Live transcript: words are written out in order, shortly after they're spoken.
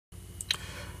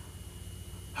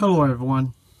Hello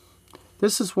everyone.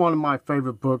 This is one of my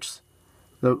favorite books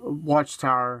the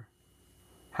Watchtower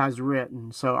has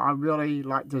written. So I really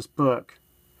like this book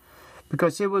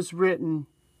because it was written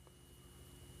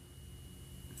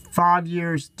 5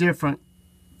 years different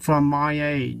from my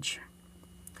age.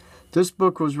 This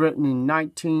book was written in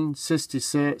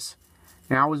 1966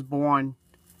 and I was born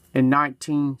in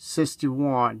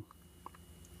 1961.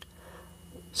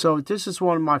 So this is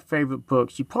one of my favorite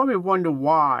books. You probably wonder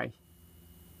why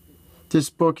this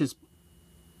book is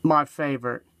my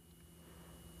favorite,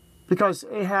 because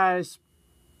it has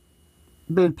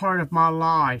been part of my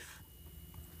life,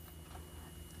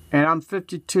 and I'm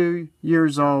 52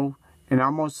 years old and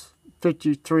almost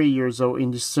 53 years old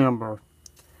in December,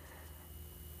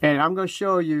 and I'm going to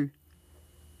show you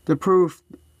the proof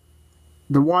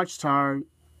the Watchtower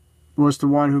was the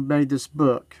one who made this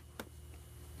book.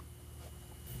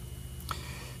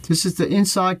 This is the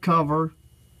inside cover.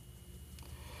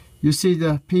 You see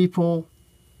the people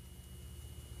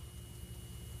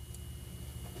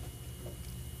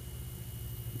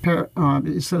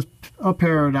it says a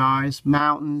paradise,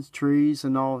 mountains, trees,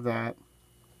 and all of that.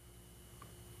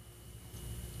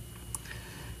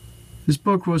 This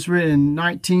book was written in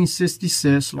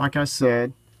 1966, like I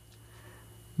said,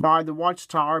 by the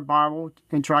Watchtower Bible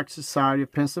and Tract Society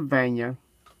of Pennsylvania.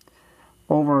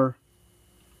 Over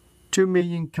 2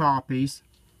 million copies.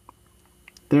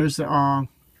 There's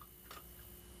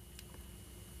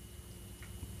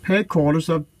headquarters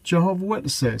of Jehovah's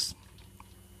Witnesses.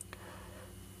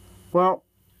 Well,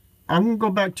 I'm going to go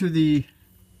back to the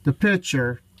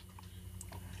picture,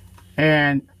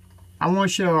 and I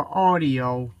want to show an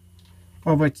audio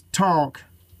of a talk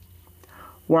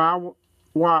while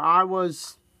I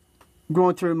was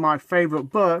going through my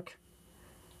favorite book.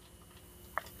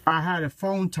 I had a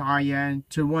phone tie-in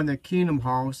to one of the Kingdom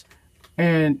Halls,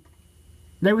 and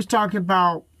they was talking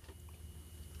about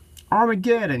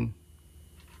Armageddon.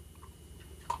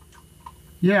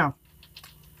 Yeah,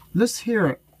 let's hear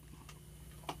it.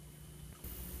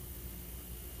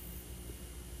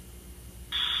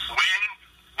 When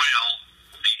will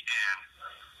the end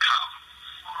come?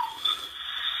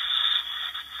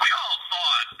 We all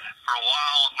thought for a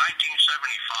while 1975,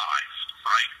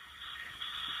 right?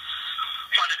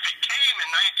 But if it came in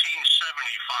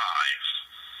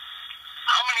 1975,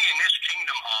 how many in this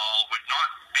Kingdom Hall would not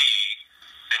be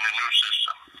in the new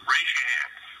system? Raise your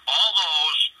hand. All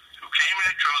those who came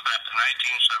into truth after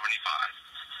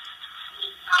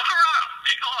 1975. Look around.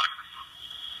 Take a look.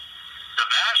 The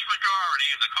vast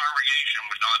majority of the congregation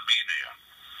would not be there.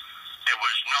 It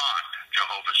was not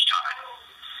Jehovah's time.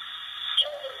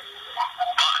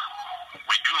 But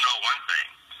we do know one thing.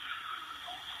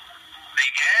 The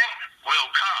end will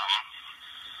come,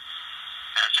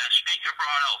 as that speaker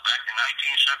brought out back in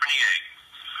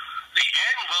 1978. The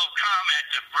end will come at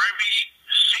the very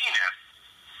zenith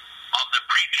of the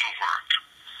preaching work.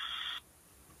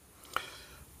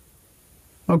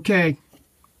 Okay.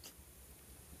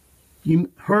 You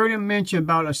heard him mention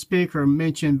about a speaker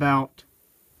mention about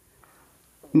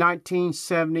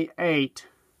 1978.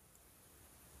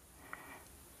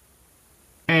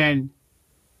 And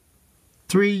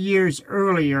 3 years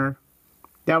earlier,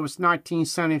 that was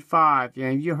 1975.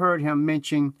 And you heard him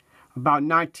mention about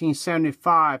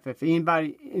 1975. If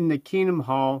anybody in the Kingdom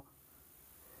Hall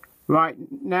right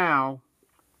now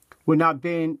would not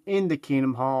be in the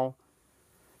Kingdom Hall,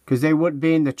 because they wouldn't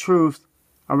be in the truth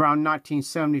around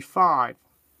 1975.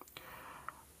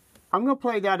 I'm going to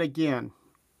play that again. Will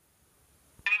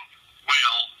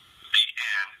the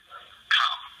end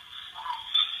come?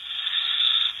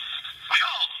 We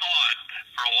all thought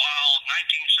for a while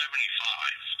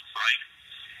 1975, right?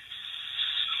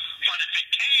 But if it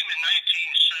came in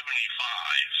 1975,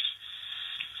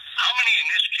 how many in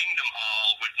this Kingdom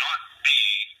Hall would not be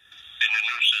in the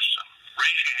new system?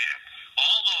 Raise your hand.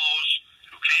 All those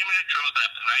who came into truth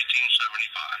after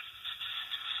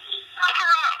 1975. Look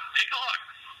around. Take a look.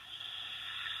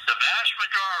 The vast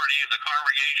majority of the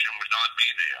congregation would not be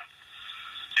there.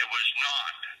 It was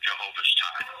not Jehovah's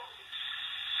time.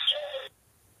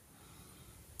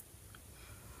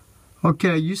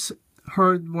 Okay, you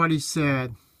heard what he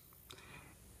said.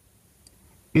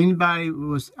 Anybody who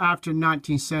was after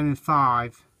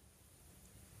 1975,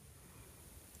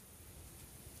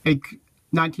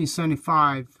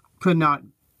 1975 could not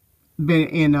be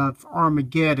in of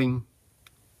Armageddon,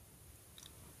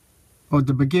 or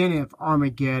the beginning of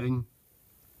Armageddon.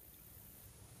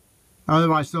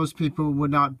 Otherwise, those people would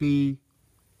not be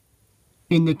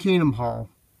in the Kingdom Hall.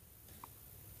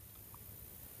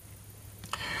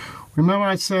 Remember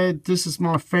I said this is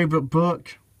my favorite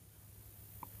book?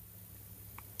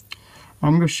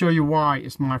 I'm going to show you why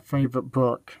it's my favorite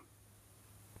book.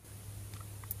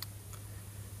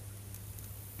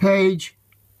 Page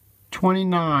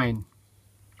 29.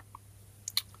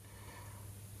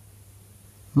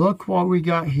 Look what we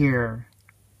got here.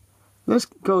 Let's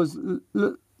go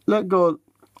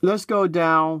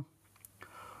down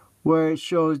where it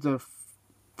shows the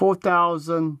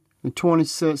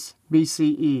 4026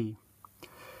 BCE.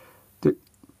 The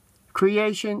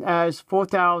creation as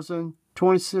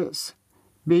 4026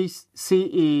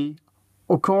 BCE,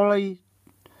 according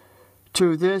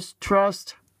to this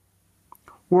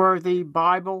trustworthy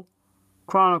Bible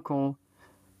chronicle,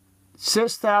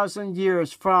 6,000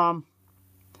 years from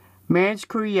man's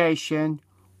creation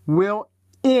will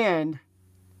end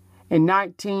in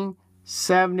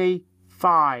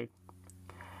 1975.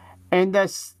 And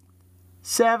the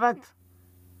seventh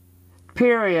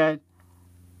period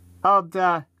of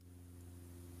a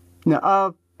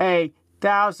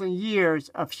 1,000 years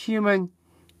of human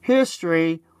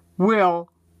history will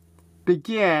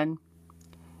begin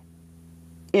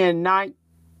in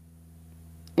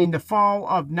the fall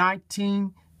of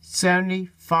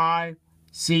 1975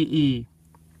 CE. I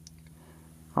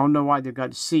don't know why they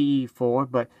got CE for,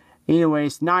 but anyway,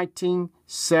 it's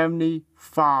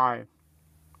 1975.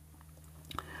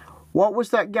 What was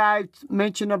that guy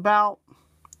mentioned about?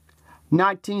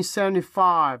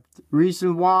 1975. The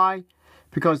reason why?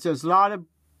 Because there's a lot of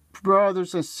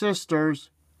brothers and sisters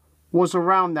was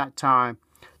around that time.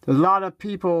 There's a lot of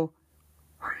people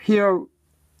here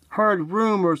heard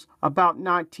rumors about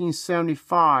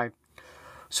 1975.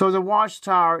 So the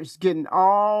Watchtower is getting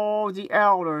all the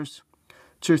elders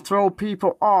to throw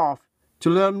people off, to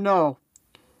let them know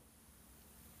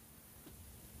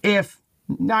if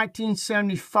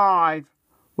 1975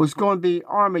 was going to be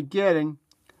Armageddon,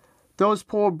 those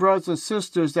poor brothers and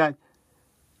sisters that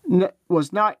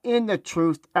was not in the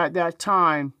truth at that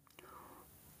time,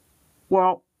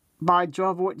 well, by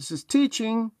Jehovah's Witnesses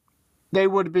teaching, they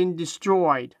would have been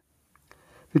destroyed.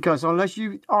 Because unless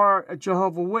you are a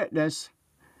Jehovah's Witness,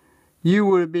 you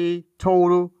would be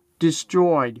total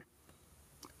destroyed.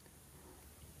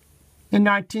 In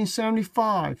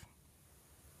 1975.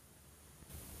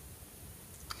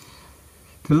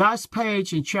 The last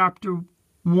page in chapter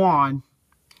 1,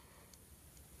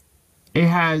 it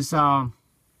has about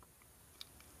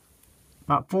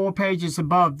 4 pages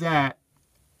above that,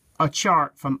 a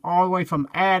chart from all the way from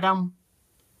Adam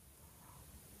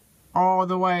all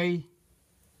the way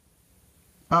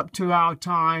up to our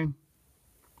time.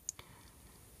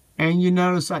 And you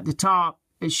notice at the top,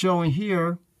 it's showing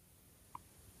here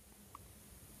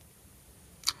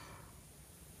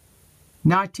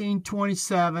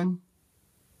 1927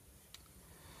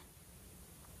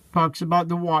 talks about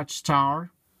the Watchtower.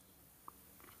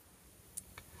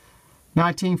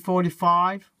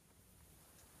 1945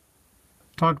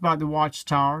 talk about the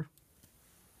Watchtower.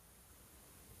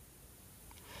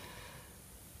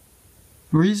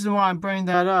 The reason why I'm bringing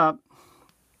that up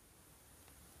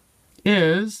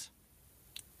is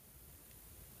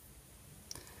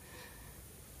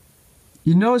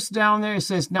you notice down there it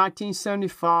says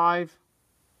 1975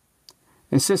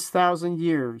 and 6,000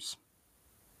 years.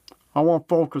 I want to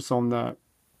focus on that.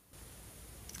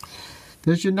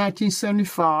 There's your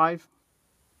 1975.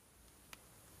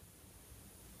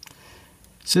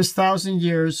 6,000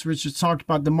 years, which is talked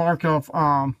about the mark of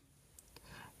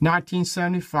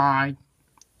 1975.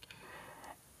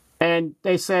 And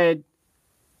they said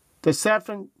the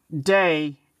 7th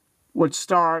day would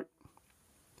start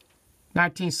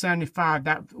 1975.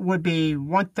 That would be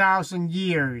 1,000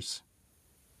 years.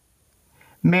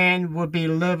 Man would be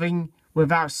living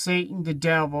without Satan, the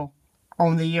devil,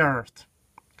 on the earth.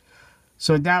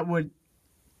 So that would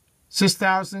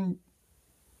 6,000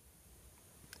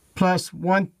 plus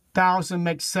 1,000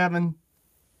 makes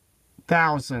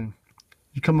 7,000.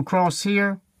 You come across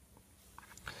here.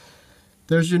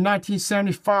 There's your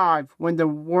 1975 when the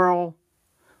world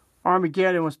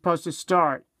Armageddon was supposed to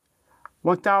start.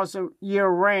 1,000-year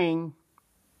reign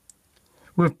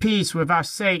with peace without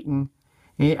Satan.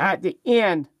 And at the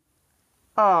end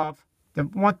of the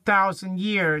 1,000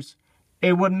 years,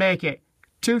 it would make it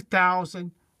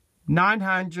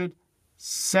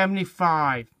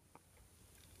 2,975.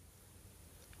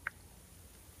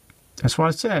 That's what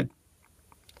I said.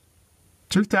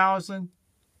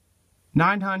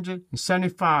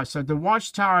 2,975. So the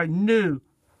Watchtower knew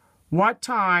what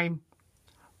time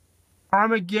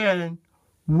Armageddon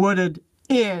would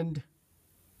end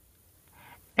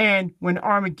and when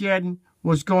Armageddon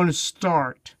was going to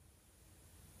start.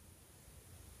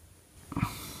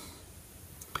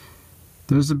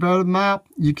 There's a better map.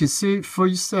 You can see it for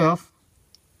yourself.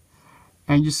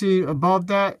 And you see above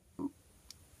that,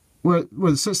 where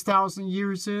the 6,000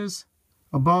 years is,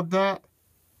 above that,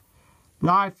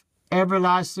 life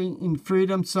everlasting in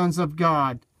freedom, sons of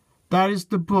God. That is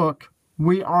the book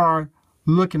we are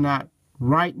looking at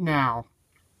right now.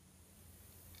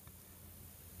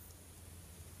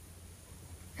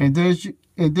 And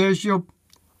there's your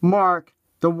mark,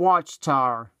 the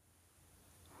Watchtower.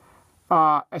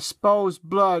 Exposed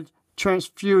blood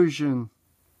transfusion.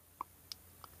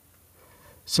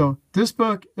 So this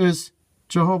book is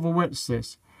Jehovah's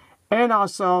Witnesses. And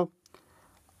also,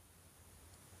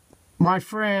 my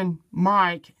friend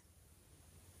Mike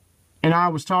and I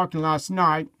was talking last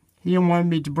night. He wanted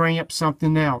me to bring up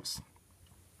something else.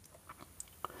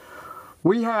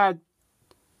 We had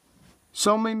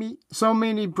so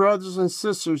many brothers and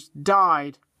sisters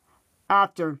died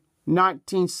after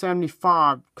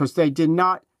 1975 because they did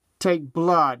not take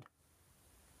blood.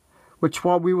 Which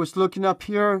what we was looking up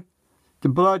here, the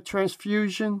blood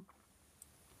transfusion.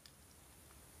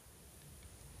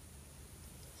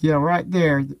 Yeah, right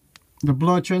there, the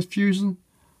blood transfusion.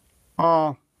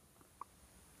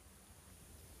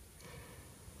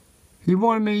 He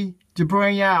wanted me to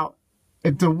bring out,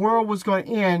 if the world was going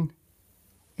to end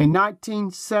in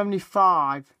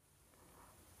 1975,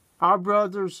 our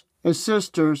brothers and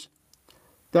sisters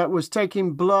that was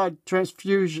taking blood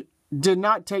transfusion, did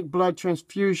not take blood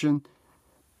transfusion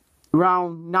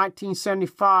around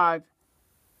 1975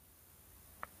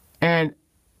 and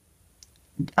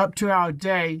up to our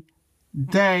day,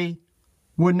 they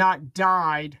would not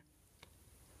died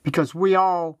because we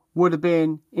all would have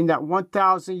been in that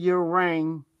 1,000-year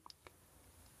reign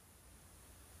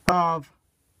of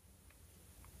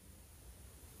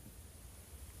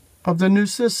the new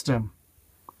system.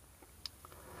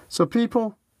 So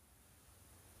people,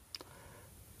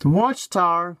 the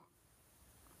Watchtower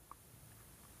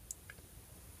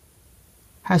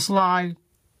has lied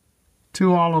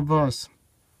to all of us.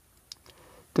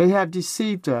 They have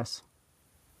deceived us.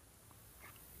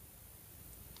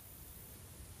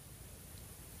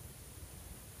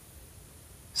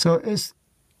 So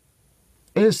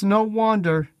it's no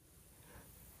wonder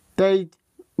they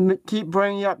keep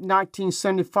bringing up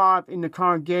 1975 in the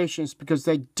congregations, because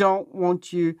they don't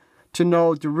want you to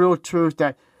know the real truth,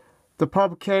 that the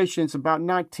publications about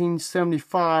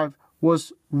 1975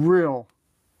 was real.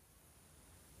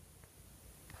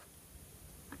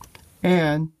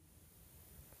 And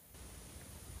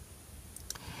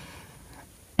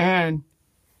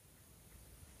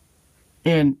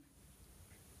in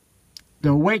the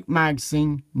Awake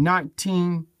magazine,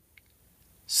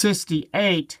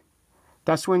 1968,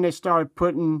 that's when they started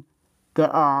putting the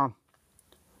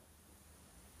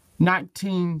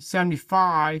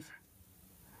 1975,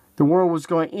 the world was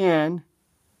going to end,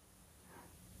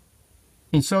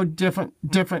 and so different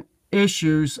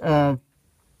issues of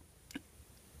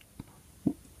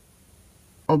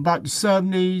about the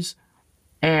 70s,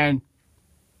 and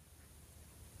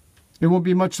it won't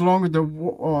be much longer.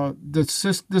 The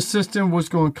system was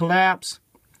going to collapse.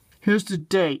 Here's the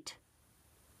date,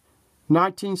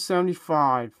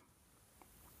 1975.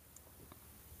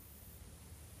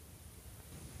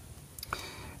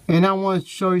 And I want to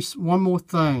show you one more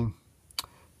thing.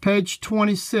 Page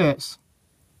 26,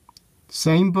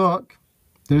 same book.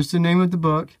 There's the name of the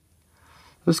book.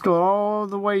 Let's go all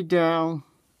the way down.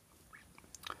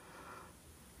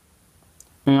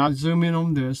 And I'll zoom in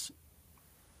on this.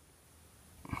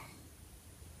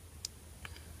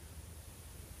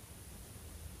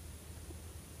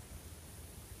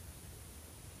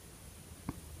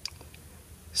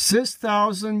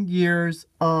 "6,000 years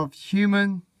of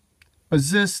human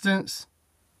existence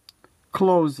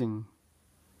closing."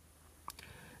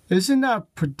 Isn't that a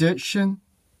prediction?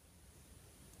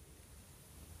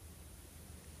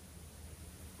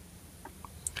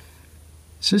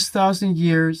 "6,000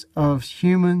 years of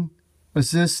human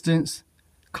existence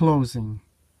closing."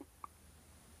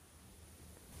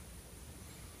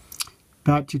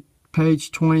 Back to page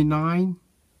 29.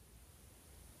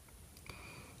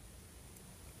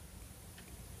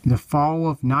 The fall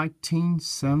of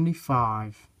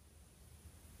 1975.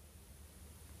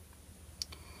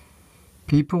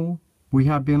 People, we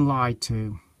have been lied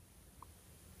to.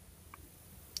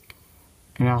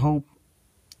 And I hope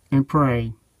and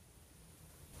pray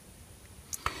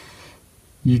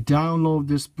you download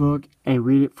this book and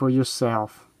read it for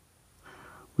yourself.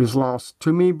 We've lost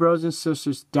too many brothers and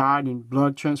sisters, died in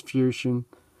blood transfusion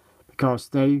because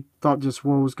they thought this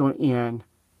world was going to end.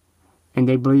 And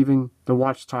they believe in the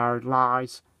Watchtower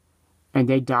lies, and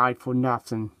they died for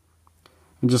nothing.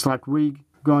 And just like we're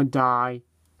going to die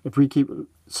if we keep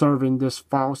serving this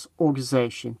false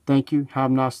organization. Thank you.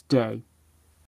 Have a nice day.